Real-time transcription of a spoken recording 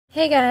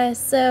Hey guys,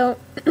 so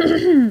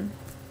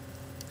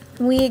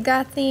we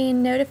got the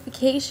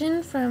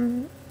notification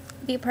from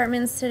the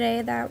apartments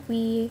today that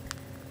we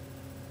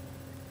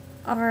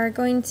are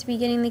going to be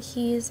getting the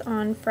keys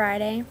on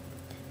Friday.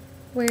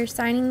 We're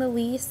signing the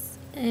lease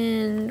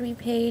and we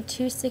pay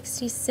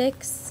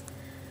 $266.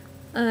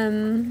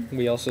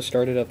 We also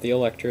started up the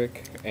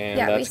electric, and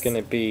Yeah, that's going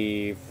to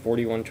be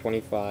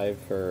 $41.25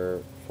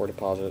 for 4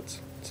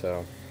 deposits,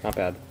 so not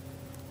bad.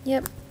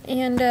 Yep,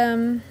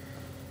 and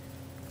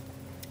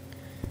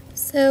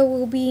so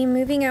we'll be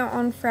moving out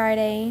on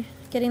Friday,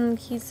 getting the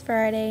keys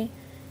Friday,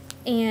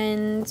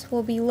 and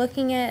we'll be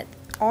looking at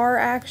our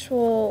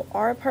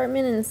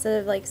apartment instead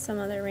of like some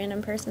other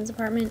random person's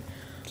apartment.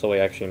 So we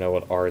actually know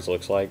what ours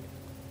looks like.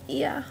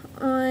 Yeah,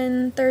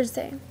 on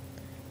Thursday.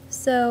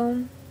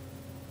 So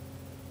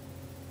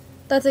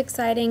that's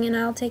exciting, and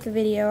I'll take a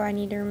video. I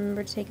need to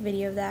remember to take a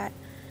video of that.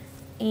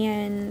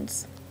 And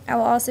I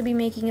will also be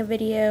making a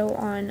video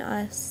on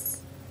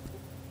us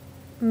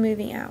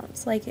moving out.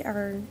 It's like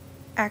our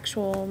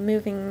actual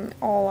moving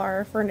all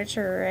our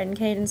furniture and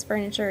Kaiden's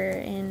furniture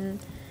and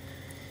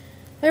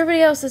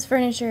everybody else's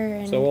furniture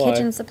and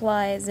kitchen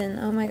supplies, and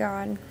oh my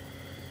god.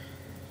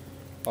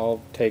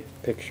 I'll take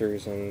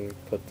pictures and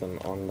put them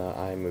on the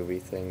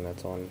iMovie thing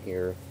that's on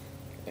here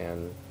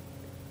and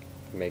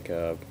make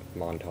a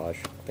montage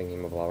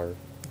thingy-mabobber.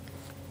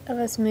 Of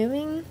us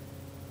moving?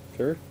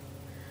 Sure.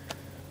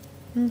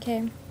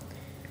 Okay.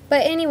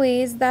 But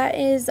anyways, that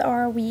is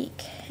our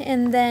week.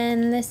 And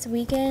then this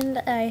weekend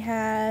I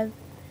have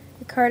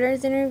the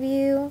Carter's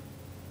interview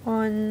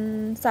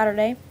on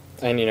Saturday.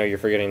 And you're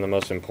forgetting the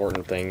most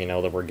important thing,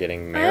 that we're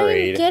getting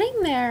married. I'm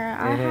getting there.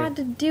 I had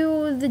to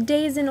do the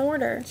days in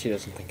order. She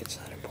doesn't think it's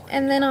that important.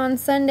 And then on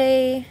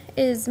Sunday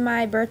is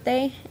my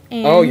birthday.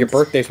 And oh, your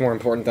birthday's more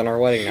important than our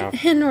wedding now.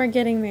 And we're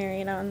getting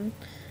married on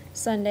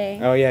Sunday.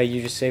 Oh yeah,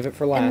 you just save it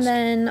for last. And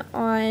then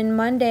on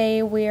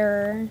Monday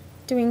we're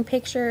doing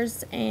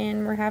pictures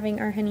and we're having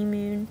our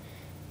honeymoon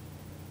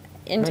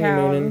in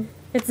town.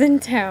 It's in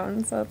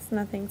town, so it's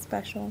nothing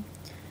special.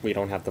 We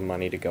don't have the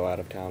money to go out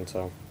of town,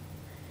 so.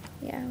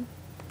 Yeah.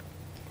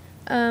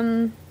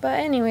 But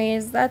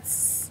anyways,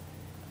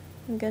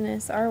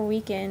 goodness, our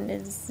weekend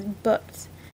is booked.